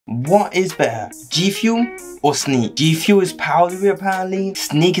What is better, GFuel or Sneak? GFuel is powdery apparently,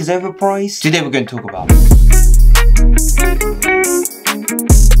 Sneak is overpriced. Today we're going to talk about it.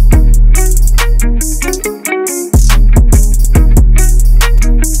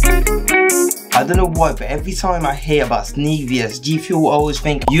 I don't know why, but every time I hear about Sneak vs GFuel, I always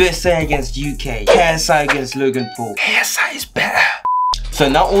think USA against UK, KSI against Logan Paul. KSI is better. So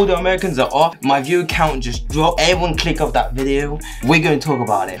now all the Americans are off, my view count just dropped. Everyone click off that video. We're going to talk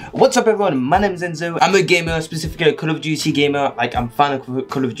about it. What's up everyone, my name is Enzo. I'm a gamer, specifically a Call of Duty gamer. Like, I'm a fan of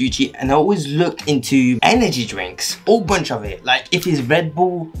Call of Duty, and I always look into energy drinks. All bunch of it. Like if it's Red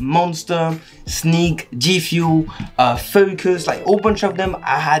Bull, Monster, Sneak, GFuel, Focus, like all bunch of them.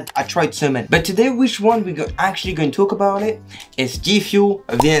 I tried so many. But today, which one we're actually going to talk about it is GFuel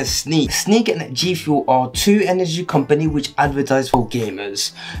vs Sneak. Sneak and GFuel are two energy companies which advertise for gamers.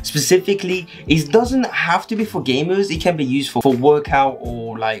 Specifically, it doesn't have to be for gamers. It can be used for workout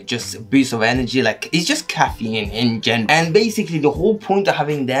or like just a boost of energy. Like it's just caffeine in general. And basically the whole point of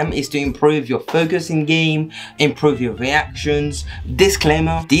having them is to improve your focus in game, improve your reactions.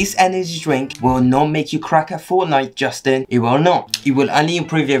 Disclaimer, this energy drink will not make you crack at Fortnite, Justin. It will not. It will only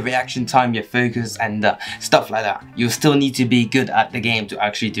improve your reaction time, your focus, and stuff like that. You'll still need to be good at the game to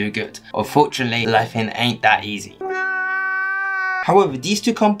actually do good. Unfortunately, life ain't that easy. However, these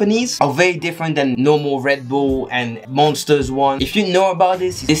two companies are very different than normal Red Bull and Monster's one. If you know about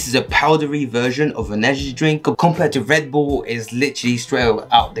this is a powdery version of an energy drink compared to Red Bull is literally straight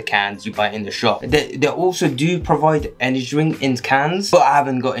out the cans you buy in the shop. They also do provide energy drink in cans, but I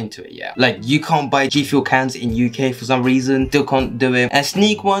haven't got into it yet. Like you can't buy GFuel cans in UK for some reason, still can't do it. And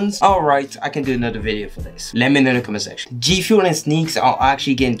Sneak ones, alright, I can do another video for this. Let me know in the comment section. GFuel and Sneaks are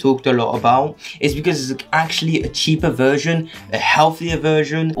actually getting talked a lot about. It's because it's actually a cheaper version, a healthier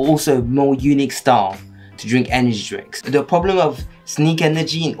version, also more unique style to drink energy drinks. The problem of Sneak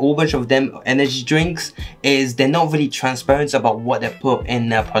Energy and all bunch of them energy drinks is they're not really transparent about what they put in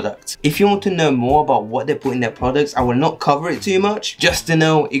their products. If you want to know more about what they put in their products, I will not cover it too much. Just to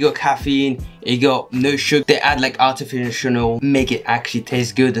know, it got caffeine, it got no sugar, they add like artificial, make it actually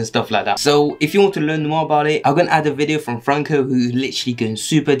taste good and stuff like that. So if you want to learn more about it, I'm gonna add a video from Franco who literally goes in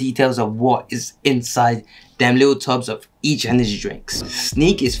super details of what is inside them little tubs of each energy drinks.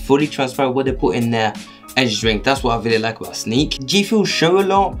 Sneak is fully transparent what they put in their energy drink. That's what I really like about Sneak. GFuel show a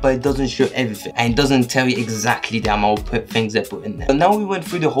lot, but it doesn't show everything, and it doesn't tell you exactly the amount of things they put in there. So now we went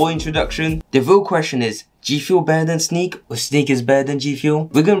through the whole introduction. The real question is, GFuel better than Sneak or Sneak is better than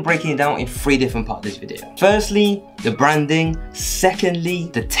GFuel? We're gonna break it down in 3 different parts of this video. Firstly, the branding. Secondly,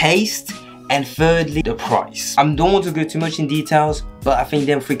 the taste. And thirdly, the price. I don't want to go too much in details, but I think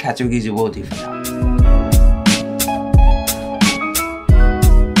them 3 categories you will do for now.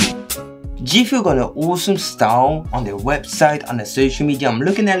 GFuel got an awesome style on their website, on their social media. I'm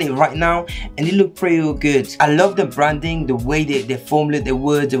looking at it right now and it look pretty good. I love the branding, the way they formulate their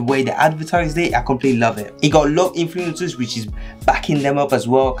words, the way they advertise it. I completely love it. It got a lot of influencers which is backing them up as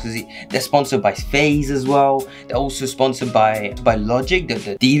well, because they're sponsored by FaZe as well. They're also sponsored by Logic,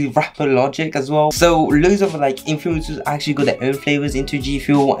 the rapper Logic as well. So loads of like influencers actually got their own flavors into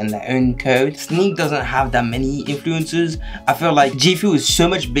GFuel and their own code. Sneak doesn't have that many influencers. I feel like GFuel is so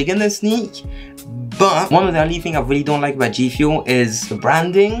much bigger than Sneak. But one of the only thing I really don't like about GFuel is the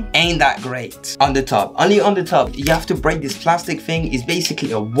branding ain't that great. On the top, only on the top, you have to break this plastic thing. It's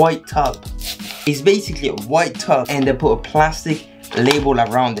basically a white tub. It's basically a white tub and they put a plastic label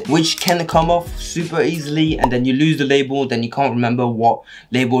around it, which can come off super easily, and then you lose the label, then you can't remember what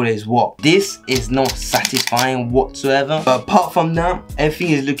label is what. This is not satisfying whatsoever, but apart from that, everything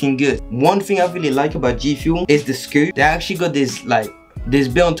is looking good. One thing I really like about GFuel is the scoop. They actually got this like this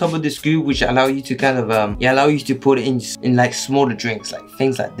bit on top of the scoop which allow you to kind of allow you to put it in like smaller drinks, like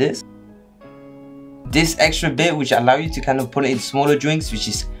things like this extra bit which allow you to kind of put it in smaller drinks, which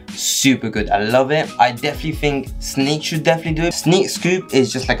is super good. I love it. I definitely think Sneak should definitely do it. Sneak scoop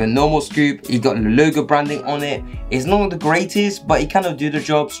is just like a normal scoop. You got the logo branding on it. It's not the greatest, but it kind of do the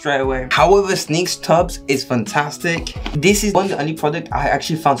job straight away. However, Sneak's tubs is fantastic. This is one of the only product I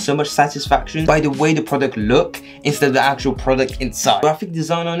actually found so much satisfaction by the way the product look instead of the actual product inside. Graphic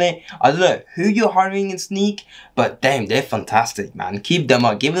design on it, I don't know who you're hiring in Sneak, but damn, they're fantastic, man. Keep them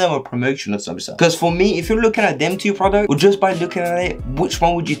up, give them a promotion or something. Because for me, if you're looking at them 2 products, or just by looking at it, which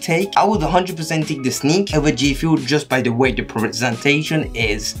one would you take? I would 100% take the Sneak over GFuel just by the way the presentation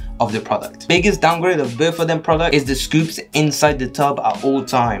is of the product. Biggest downgrade of both of them products is the scoops inside the tub at all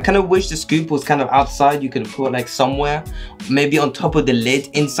time. Kind of wish the scoop was kind of outside. You could put like somewhere, maybe on top of the lid,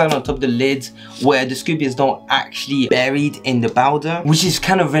 inside on top of the lid, where the scoop is not actually buried in the powder, which is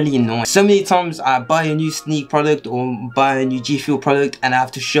kind of really annoying. So many times I buy a new Sneak product product or buy a new GFuel product and I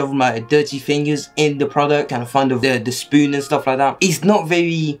have to shove my dirty fingers in the product and find the spoon and stuff like that. It's not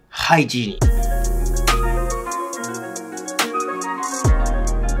very hygienic.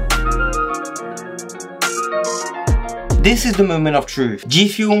 This is the moment of truth.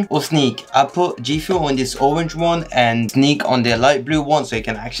 GFuel or Sneak? I put GFuel on this orange one and Sneak on the light blue one so you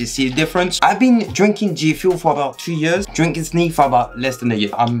can actually see the difference. I've been drinking GFuel for about 2 years, drinking Sneak for about less than a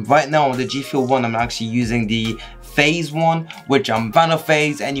year. I'm right now on the GFuel one. I'm actually using the Phase one, which I'm a fan of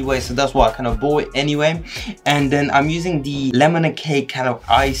Phase anyway, so that's why I kind of bought it anyway. And then I'm using the lemon and cake kind of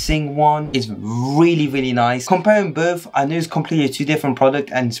icing one. It's really nice. Comparing both, I know it's completely two different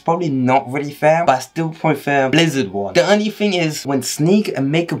products and it's probably not really fair, but I still prefer Blizzard one. The only thing is when Sneak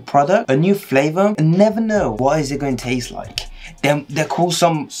make a product, a new flavor, I never know what is it going to taste like. They're cool.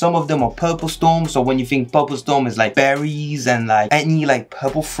 Some of them are purple storm, so when you think purple storm is like berries and like any like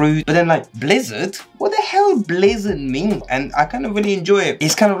purple fruit, but then like Blizzard, what the hell Blizzard mean? And I kind of really enjoy it.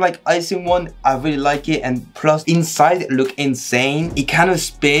 It's kind of like icing one. I really like it, and plus inside it look insane. It kind of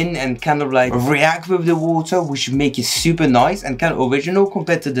spin and kind of like react with the water, which make it super nice and kind of original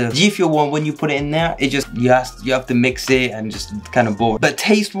compared to the GFuel one. When you put it in there, it just you have to mix it and just kind of boring. But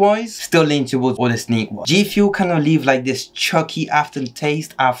taste wise, still lean towards all the Sneak one. GFuel kind of leave like this chucky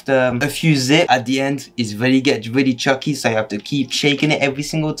aftertaste after a few zip. At the end it's gets really chucky, so you have to keep shaking it every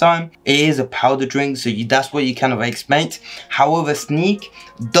single time. It is a powder drink, so that's what you kind of expect. However, Sneak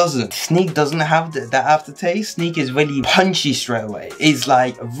doesn't have that aftertaste. Sneak is really punchy straight away. It's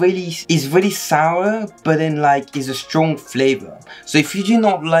like really sour, but then like it's a strong flavor. So if you do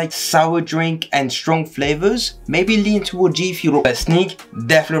not like sour drink and strong flavors, maybe lean toward GFuel. But Sneak,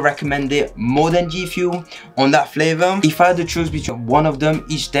 definitely recommend it more than GFuel on that flavor. If I had to choose between one of them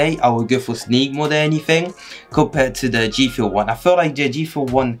each day, I would go for Sneak more than anything compared to the GFuel one. I feel like the GFuel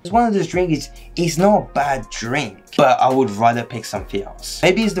one is one of those drinks, it's not a bad drink, but I would rather pick something else.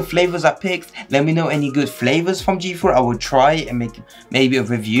 Maybe it's the flavors I picked. Let me know any good flavors from GFuel. I would try and make maybe a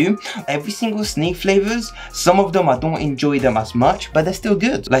review. Every single Sneak flavors, some of them I don't enjoy them as much, but they're still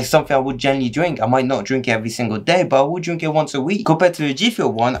good. Like something I would generally drink. I might not drink it every single day, but I would drink it once a week. Compared to the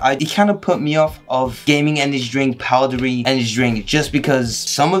GFuel one, it kind of put me off of gaming energy drink, powdery energy drink, just because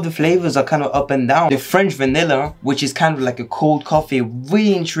some of the flavors are kind of up and down. The French vanilla, which is kind of like a cold coffee,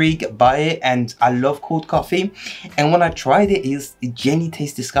 really intrigued by it, and I love cold coffee. And when I tried it, it genuinely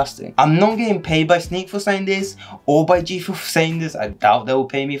tastes disgusting. I'm not getting paid by Sneak for saying this or by GFuel for saying this. I doubt they will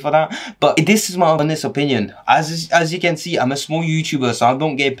pay me for that, but this is my honest opinion. As you can see, I'm a small YouTuber, so I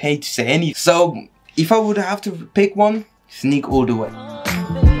don't get paid to say anything. So if I would have to pick one, Sneak all the way.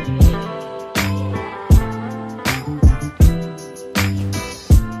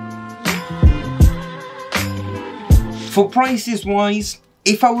 For prices wise,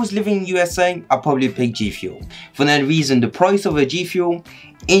 if I was living in USA, I'd probably pick GFuel. For that reason, the price of a GFuel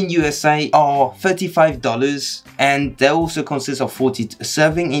in USA are $35, and they also consist of 40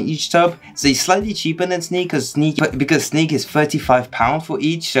 serving in each tub. So it's slightly cheaper than Sneak, because Sneak is £35 for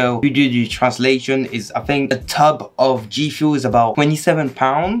each. So if you do the translation, is I think a tub of GFuel is about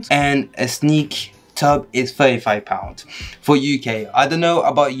 £27, and a Sneak tub is £35 for UK. I don't know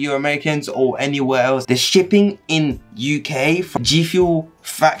about you Americans or anywhere else. The shipping in UK from GFuel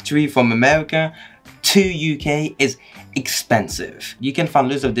factory from America to UK is expensive. You can find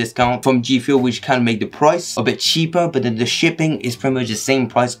loads of discount from GFuel, which can make the price a bit cheaper, but then the shipping is pretty much the same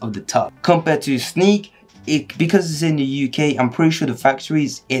price of the tub. Compared to Sneak, because it's in the UK, I'm pretty sure the factory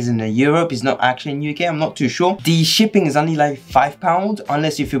is in Europe. It's not actually in UK, I'm not too sure. The shipping is only like £5,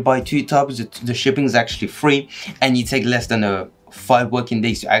 unless if you buy 2 tubs, the shipping is actually free, and you take less than 5 working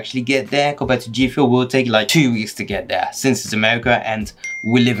days to actually get there. Compared to GFuel, will take like 2 weeks to get there, since it's America and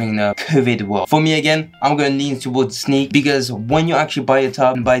we're living in a COVID world. For me again, I'm going to lean towards Sneak, because when you actually buy a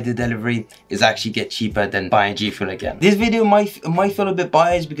tub and buy the delivery, it's actually get cheaper than buying GFuel again. This video might feel a bit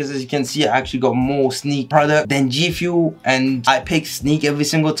biased, because as you can see, I actually got more Sneak product than GFuel, and I pick Sneak every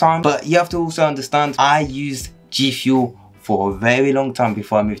single time. But you have to also understand, I used GFuel for a very long time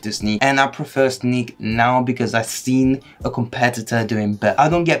before I moved to Sneak, and I prefer Sneak now because I've seen a competitor doing better. I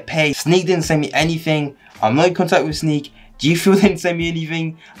don't get paid. Sneak didn't send me anything. I'm not in contact with Sneak. GFuel didn't send me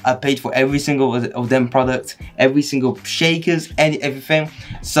anything. I paid for every single of them products, every single shakers, everything.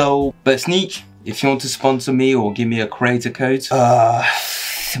 So, but Sneak, if you want to sponsor me or give me a creator code,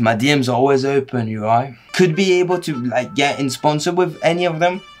 my DMs are always open, you right? Could be able to like get in sponsor with any of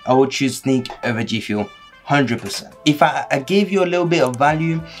them. I would choose Sneak over GFuel 100%. If I gave you a little bit of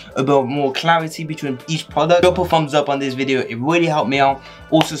value, about more clarity between each product, drop a thumbs up on this video. It really helped me out.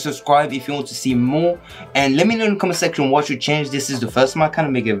 Also subscribe if you want to see more, and let me know in the comment section what should change. This is the first time I kind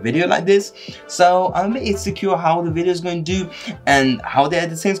of make a video like this, so I'm a bit insecure how the video is going to do and how the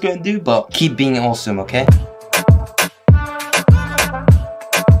editing is going to do, but keep being awesome, okay?